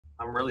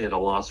I'm really at a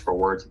loss for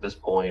words at this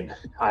point.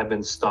 I've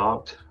been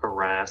stalked,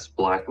 harassed,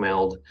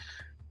 blackmailed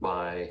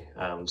by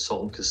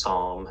Sultan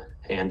Qassam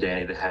and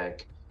Danny the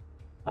Heck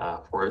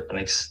for an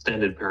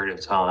extended period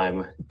of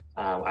time.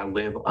 I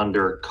live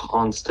under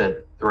constant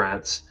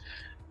threats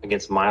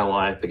against my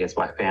life, against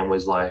my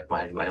family's life,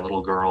 my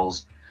little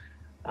girls.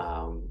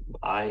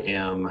 I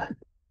am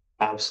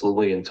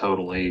absolutely and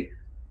totally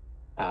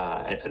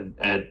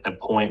at a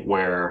point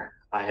where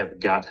I have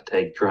got to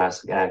take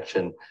drastic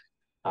action.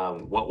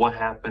 What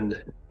happened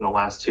in the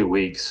last 2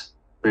 weeks,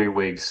 3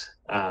 weeks,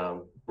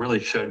 really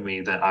showed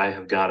me that I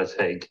have got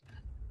to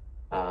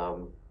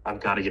I've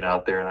got to get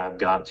out there and I've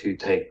got to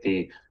take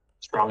the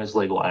strongest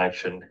legal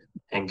action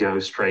and go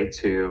straight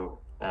to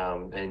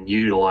and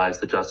utilize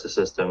the justice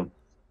system.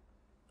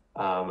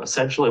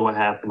 Essentially, what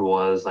happened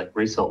was like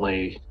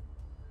recently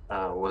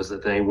was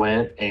that they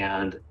went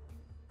and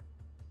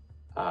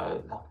uh,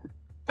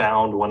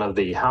 found one of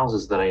the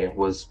houses that I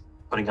was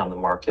putting on the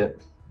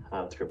market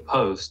through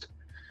post.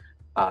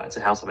 It's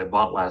a house that I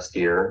bought last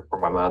year for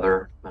my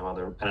mother. My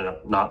mother ended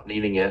up not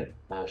needing it.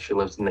 She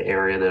lives in the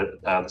area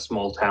that the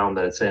small town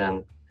that it's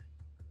in.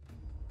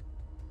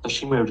 So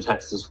she moved to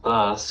Texas with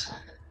us,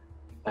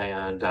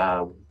 and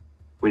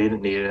we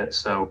didn't need it.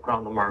 So put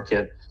on the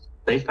market.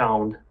 They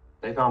found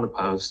the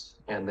post,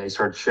 and they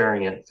started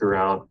sharing it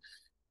throughout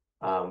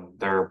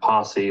their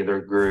posse,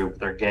 their group,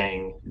 their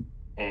gang.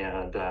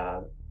 And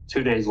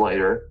 2 days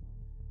later,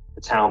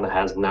 a town that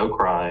has no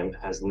crime,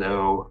 has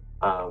no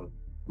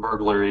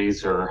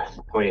burglaries, or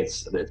I mean,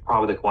 it's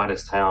probably the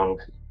quietest town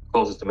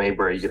closest to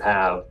Mayberry you could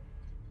have.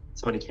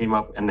 Somebody came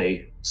up and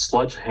they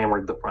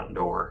sledgehammered the front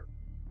door,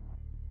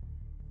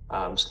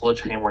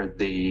 sledgehammered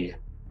the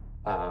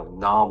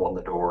knob on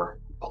the door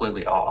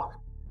completely off.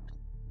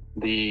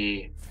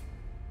 The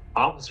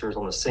officers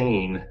on the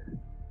scene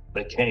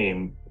that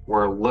came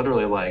were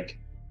literally like,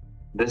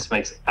 "This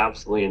makes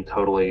absolutely and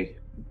totally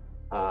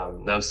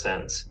no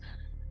sense,"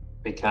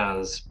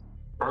 because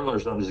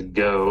burglars don't just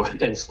go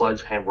and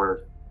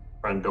sledgehammer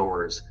front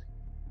doors.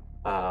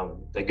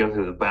 They go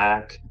through the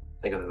back.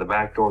 They go through the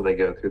back door. They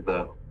go through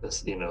the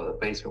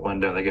basement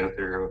window. They go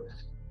through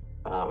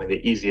the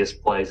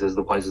easiest places,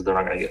 the places they're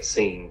not going to get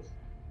seen.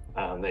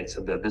 They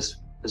said that this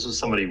was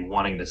somebody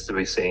wanting this to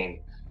be seen.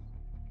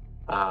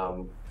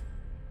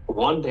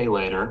 1 day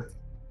later,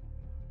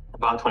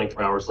 about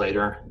 24 hours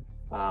later,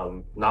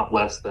 not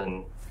less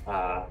than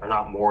or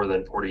not more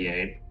than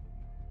 48,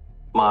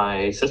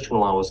 my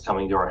sister-in-law was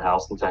coming to our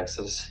house in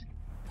Texas,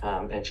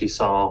 and she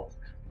saw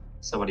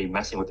somebody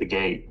messing with the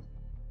gate,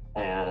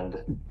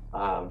 and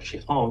she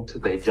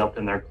honked. They jumped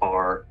in their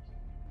car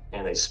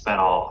and they sped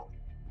off.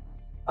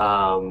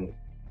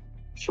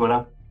 She went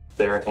up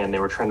there and they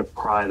were trying to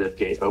pry the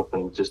gate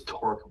open, just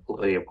tore it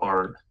completely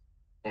apart.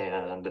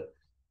 And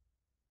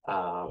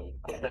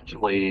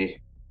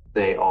eventually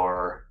they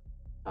are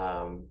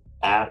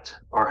at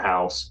our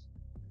house.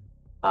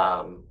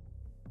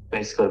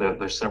 Basically,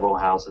 there's several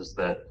houses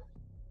that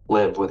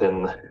live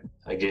within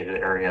a gated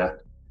area,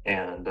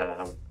 and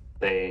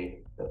they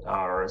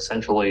are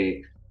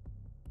essentially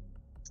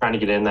trying to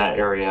get in that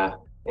area,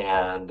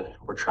 and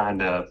we're trying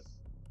to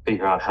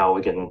figure out how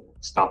we can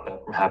stop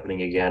that from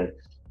happening again.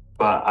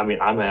 But I mean,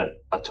 I'm at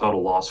a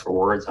total loss for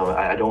words.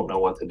 I don't know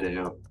what to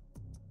do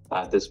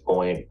at this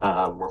point.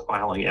 We're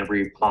filing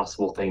every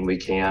possible thing we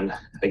can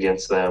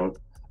against them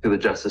through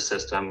the justice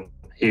system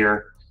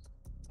here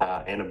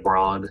and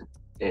abroad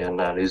in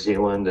New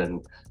Zealand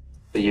and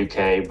the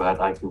UK.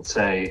 But I can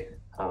say,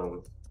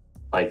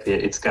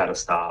 it's got to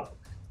stop.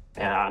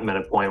 And I'm at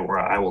a point where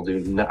I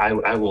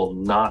will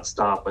not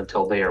stop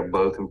until they are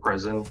both in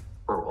prison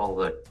for all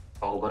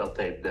that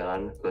they've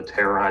done, the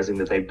terrorizing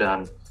that they've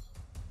done.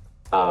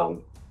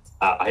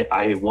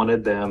 I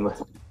wanted them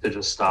to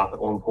just stop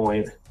at one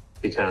point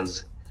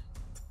because,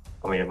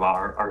 I mean,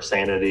 our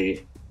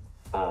sanity,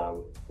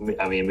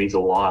 it means a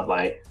lot.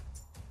 Like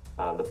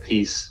the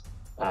peace.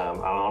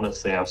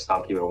 Honestly, I've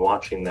stopped even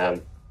watching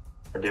them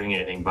or doing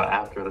anything. But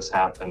after this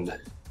happened,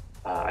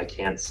 I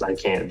can't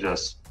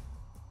just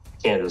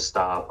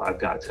stop. I've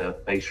got to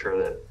make sure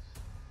that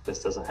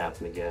this doesn't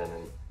happen again.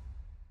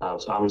 And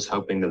so I'm just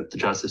hoping that the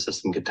justice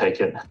system could take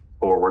it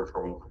forward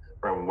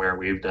from where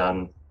we've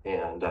done,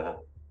 and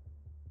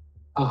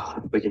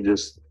we can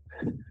just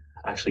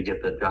actually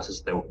get the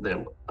justice that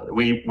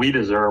we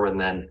deserve, and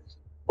then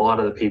a lot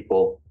of the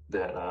people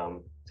that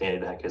Danny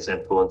Deck has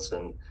influenced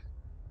and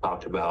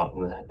talked about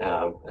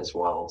as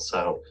well.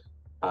 So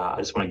I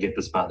just want to get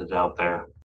this message out there.